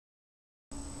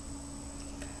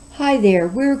Hi there,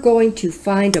 we're going to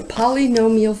find a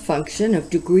polynomial function of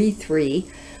degree 3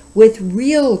 with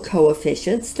real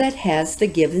coefficients that has the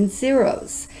given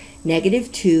zeros,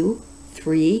 -2,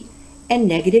 3,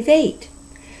 and -8.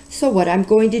 So what I'm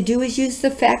going to do is use the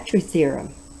factor theorem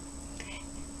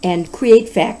and create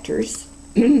factors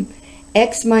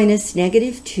x minus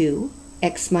 -2,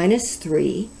 x minus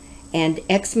 3, and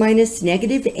x minus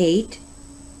 -8.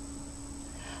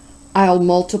 I'll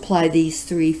multiply these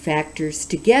three factors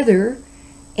together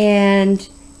and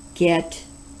get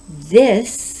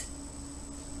this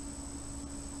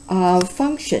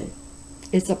function.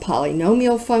 It's a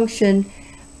polynomial function,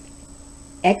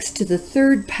 x to the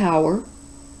third power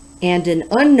and an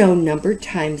unknown number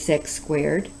times x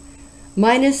squared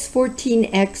minus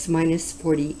 14x minus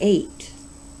 48.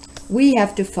 We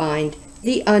have to find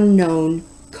the unknown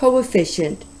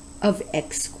coefficient of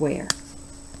x squared.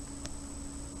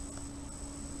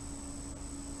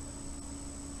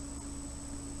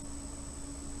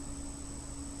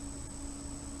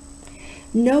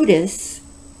 Notice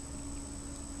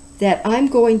that I'm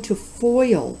going to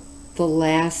FOIL the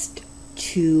last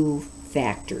two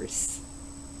factors.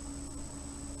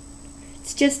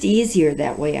 It's just easier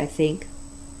that way, I think.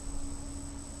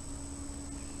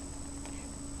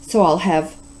 So I'll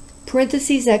have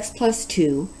parentheses x plus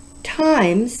 2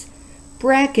 times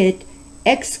bracket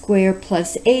x squared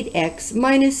plus 8x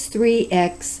minus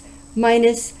 3x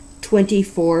minus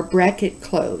 24 bracket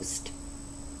closed.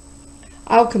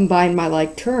 I'll combine my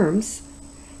like terms.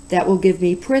 That will give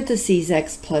me parentheses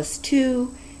x plus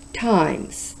 2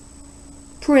 times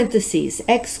parentheses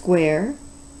x squared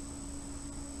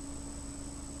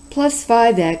plus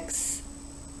 5x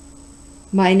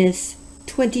minus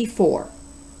 24.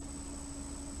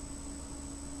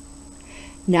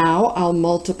 Now I'll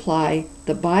multiply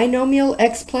the binomial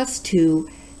x plus 2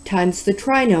 times the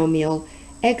trinomial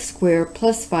x squared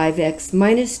plus 5x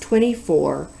minus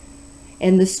 24.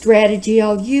 And the strategy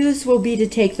I'll use will be to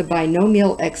take the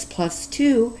binomial x plus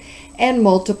 2 and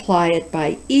multiply it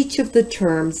by each of the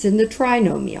terms in the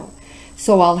trinomial.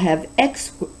 So I'll have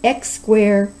x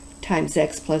squared times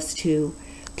x plus 2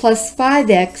 plus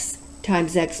 5x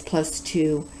times x plus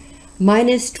 2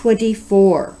 minus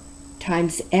 24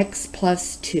 times x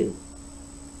plus 2.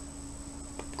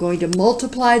 I'm going to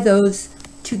multiply those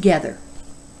together.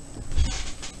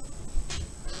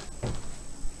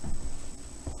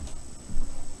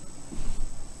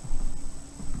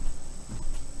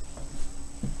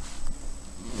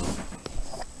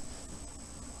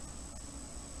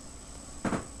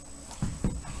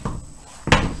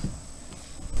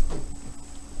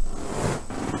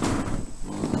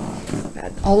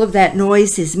 All of that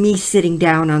noise is me sitting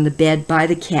down on the bed by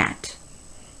the cat.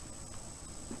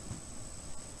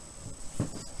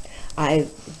 I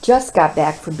just got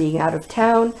back from being out of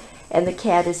town, and the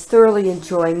cat is thoroughly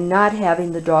enjoying not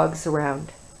having the dogs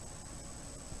around.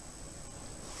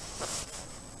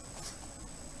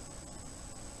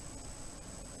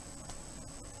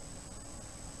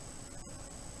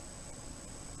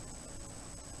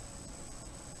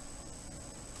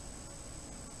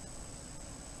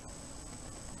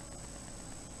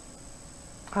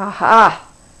 Aha!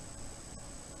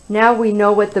 Now we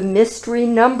know what the mystery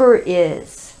number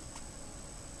is.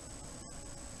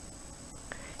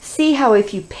 See how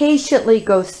if you patiently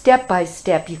go step by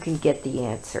step, you can get the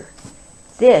answer.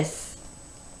 This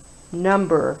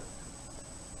number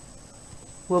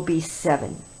will be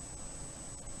 7.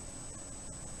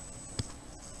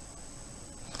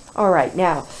 All right,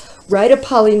 now write a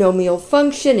polynomial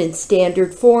function in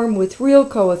standard form with real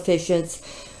coefficients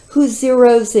whose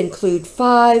zeros include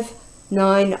 5,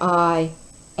 9i,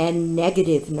 and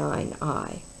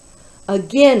 -9i.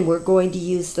 Again, we're going to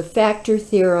use the factor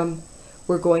theorem.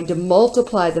 We're going to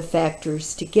multiply the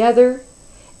factors together,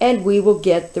 and we will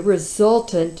get the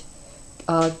resultant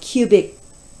cubic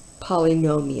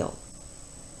polynomial.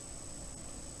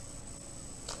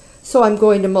 So I'm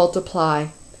going to multiply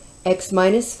x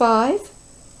minus 5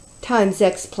 times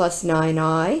x plus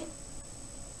 9i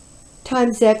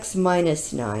times x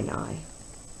minus 9i.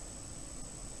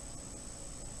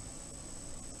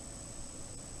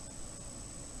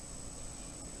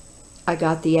 I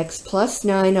got the x plus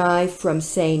 9i from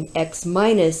saying x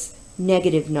minus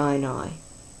 -9i.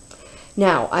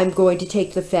 Now I'm going to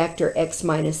take the factor x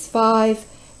minus 5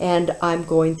 and I'm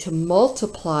going to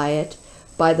multiply it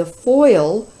by the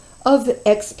FOIL of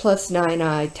x plus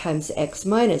 9i times x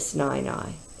minus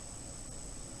 9i.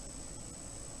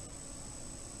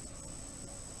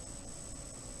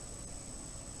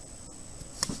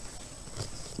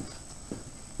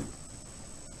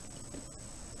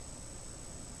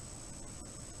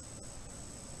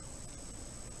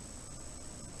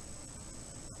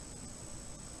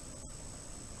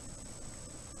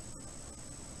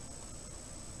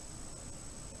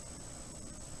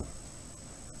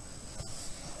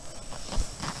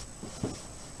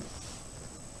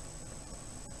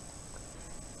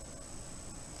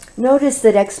 Notice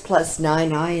that x plus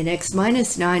 9i and x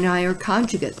minus 9i are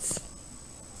conjugates.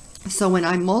 So when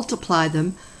I multiply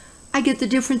them, I get the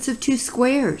difference of two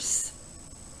squares.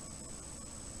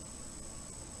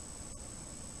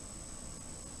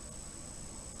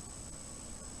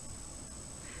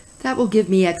 That will give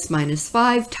me x minus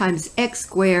 5 times x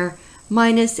squared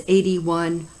minus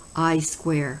 81i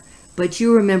squared. But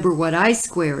you remember what I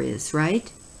square is,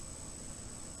 right?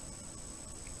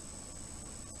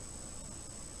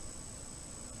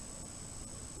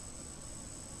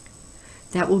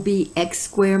 That will be x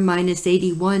squared minus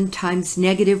 81 times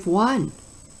negative 1.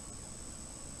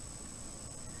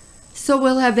 So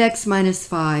we'll have x minus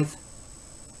 5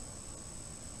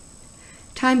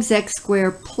 times x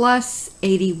squared plus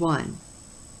 81.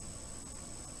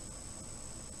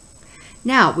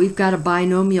 Now we've got a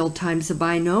binomial times a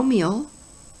binomial.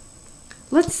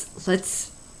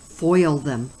 Let's FOIL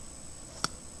them.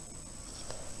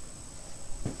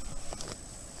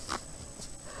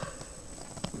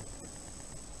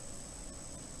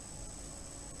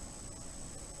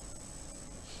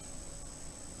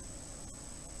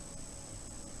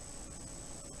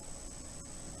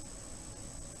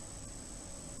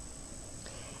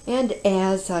 And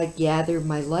as I gather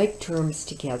my like terms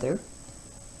together,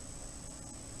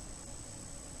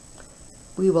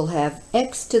 we will have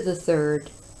x to the third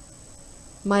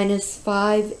minus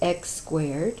 5x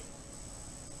squared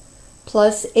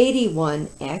plus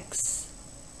 81x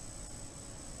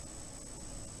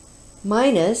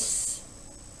minus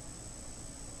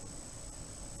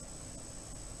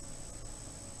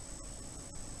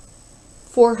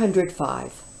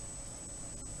 405.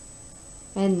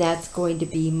 And that's going to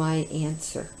be my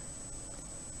answer.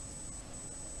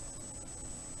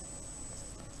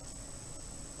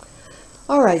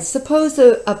 All right, suppose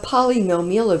a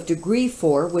polynomial of degree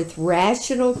 4 with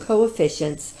rational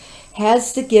coefficients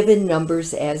has the given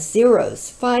numbers as zeros.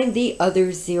 Find the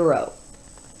other zero.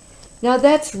 Now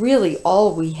that's really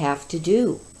all we have to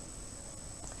do.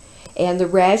 And the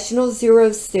rational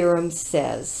zeros theorem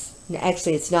says,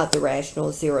 actually it's not the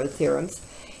rational zero theorems,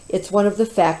 it's one of the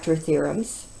factor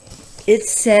theorems. It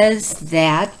says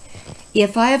that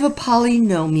if I have a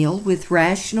polynomial with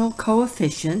rational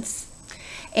coefficients,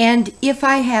 and if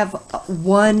I have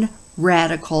one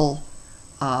radical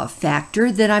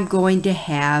factor, then I'm going to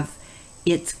have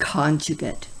its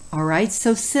conjugate. All right,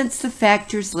 so since the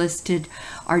factors listed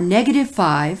are negative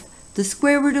 5, the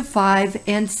square root of 5,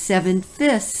 and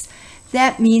 7/5,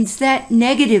 that means that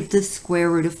negative the square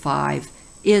root of 5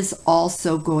 is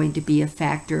also going to be a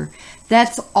factor.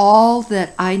 That's all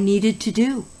that I needed to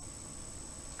do.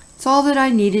 It's all that I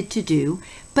needed to do,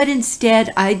 but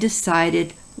instead I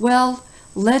decided, well,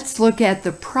 let's look at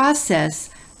the process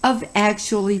of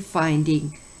actually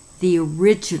finding the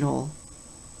original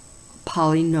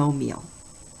polynomial.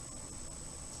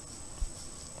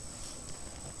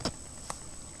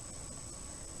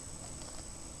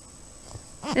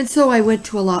 And so I went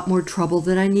to a lot more trouble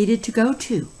than I needed to go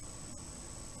to.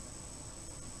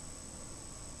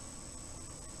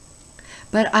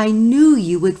 But I knew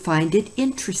you would find it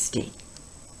interesting.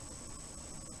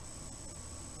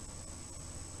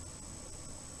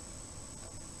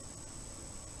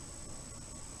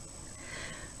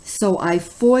 So I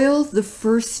FOIL the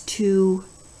first two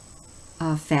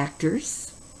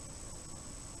factors.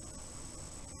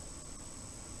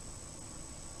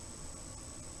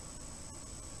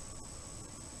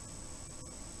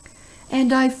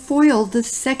 And I FOIL the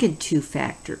second two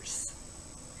factors,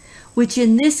 which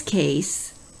in this case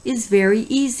is very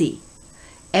easy.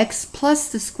 X plus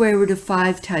the square root of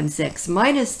 5 times x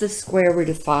minus the square root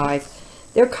of 5,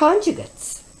 they're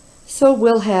conjugates. So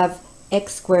we'll have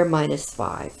x squared minus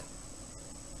 5.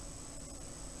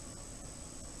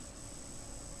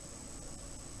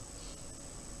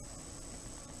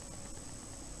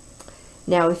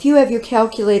 Now, if you have your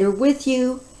calculator with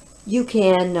you, you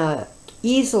can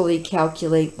easily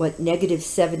calculate what negative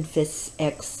 7/5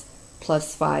 x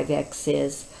plus 5x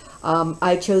is.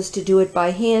 I chose to do it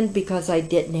by hand because I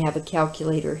didn't have a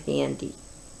calculator handy.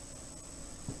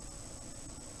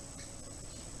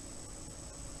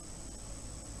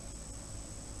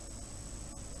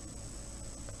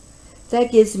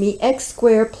 That gives me x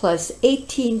squared plus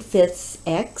 18/5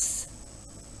 x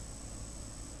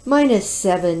minus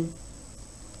 7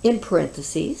 in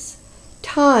parentheses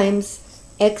times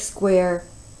x squared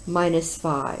minus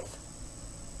 5.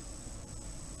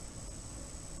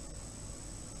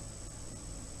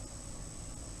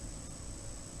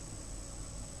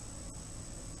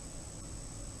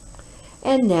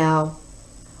 And now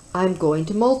I'm going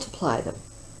to multiply them.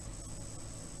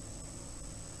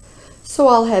 So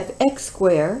I'll have x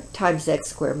squared times x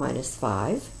squared minus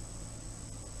 5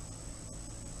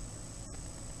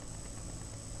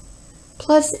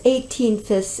 plus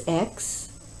 18/5 x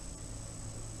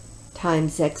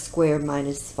times x squared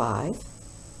minus 5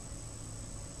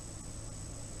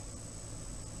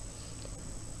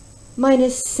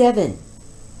 minus 7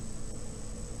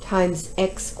 times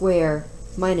x squared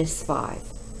minus 5.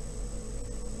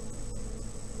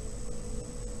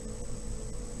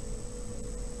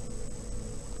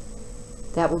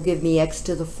 That will give me x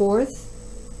to the 4th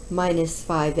minus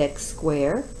 5x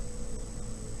squared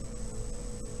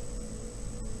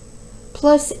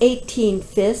plus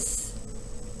 18/5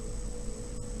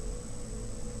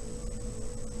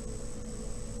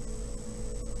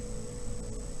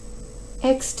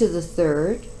 x to the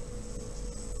 3rd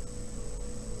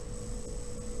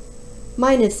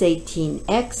minus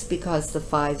 18x because the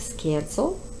 5's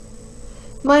cancel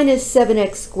minus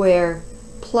 7x squared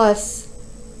plus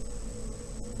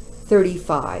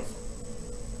 35.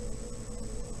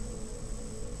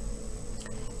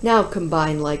 Now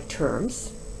combine like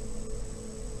terms.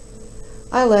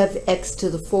 I'll have x to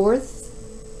the 4th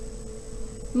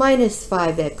minus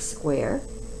 5x squared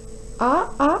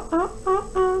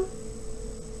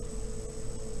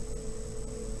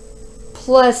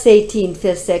plus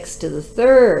 18/5 x to the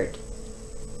 3rd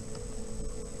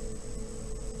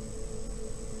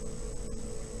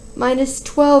minus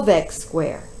 12x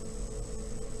squared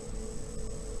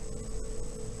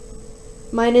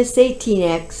minus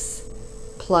 18x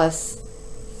plus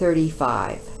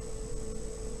 35.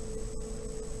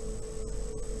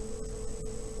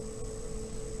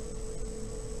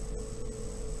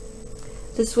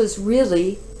 This was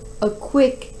really a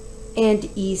quick and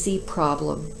easy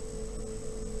problem.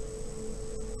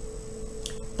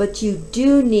 But you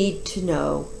do need to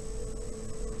know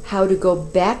how to go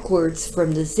backwards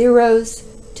from the zeros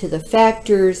to the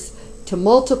factors to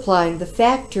multiplying the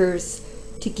factors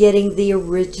to getting the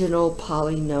original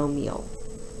polynomial.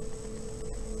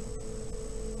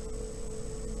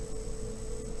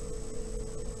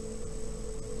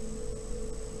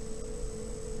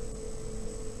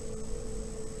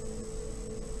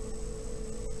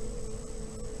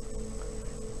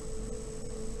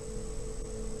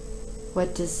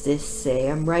 What does this say?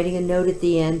 I'm writing a note at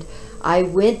the end. I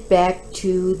went back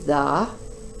to the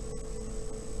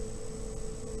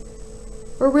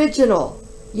original.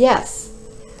 Yes,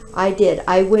 I did.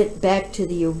 I went back to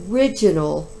the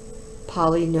original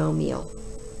polynomial.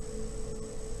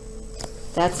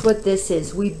 That's what this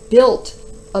is. We built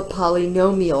a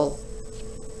polynomial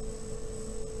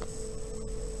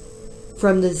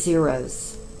from the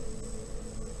zeros.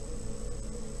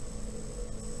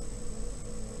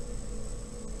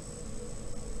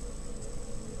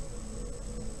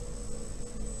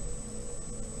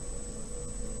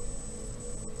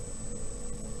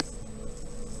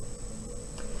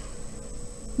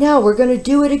 Now we're going to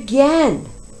do it again,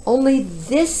 only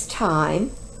this time,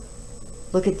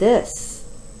 look at this.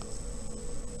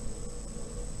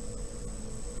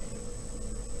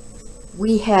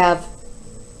 We have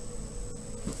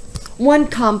one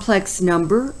complex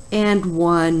number and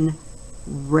one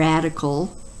radical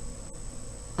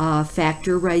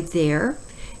factor right there.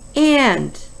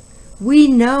 And we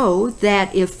know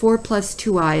that if 4 plus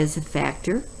 2i is a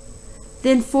factor,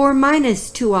 then 4 minus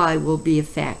 2i will be a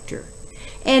factor.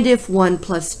 And if 1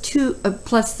 plus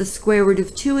the square root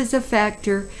of 2 is a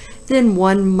factor, then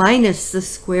 1 minus the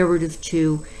square root of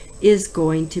 2 is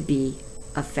going to be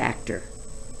a factor.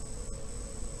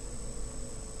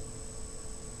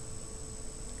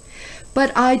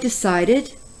 But I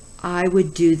decided I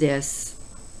would do this.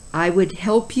 I would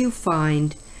help you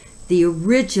find the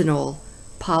original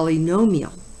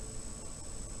polynomial.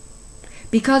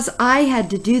 Because I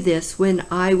had to do this when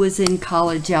I was in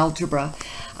college algebra.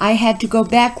 I had to go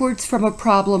backwards from a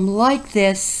problem like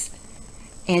this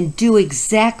and do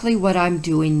exactly what I'm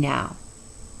doing now.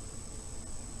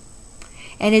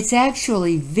 And it's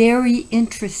actually very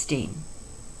interesting.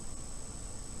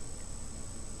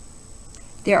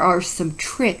 There are some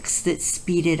tricks that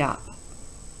speed it up.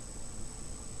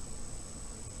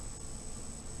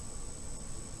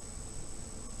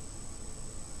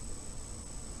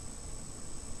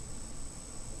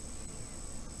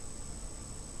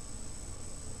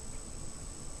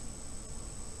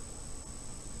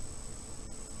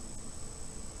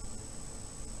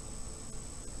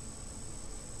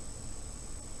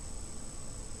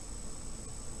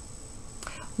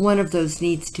 One of those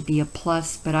needs to be a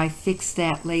plus, but I fix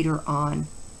that later on.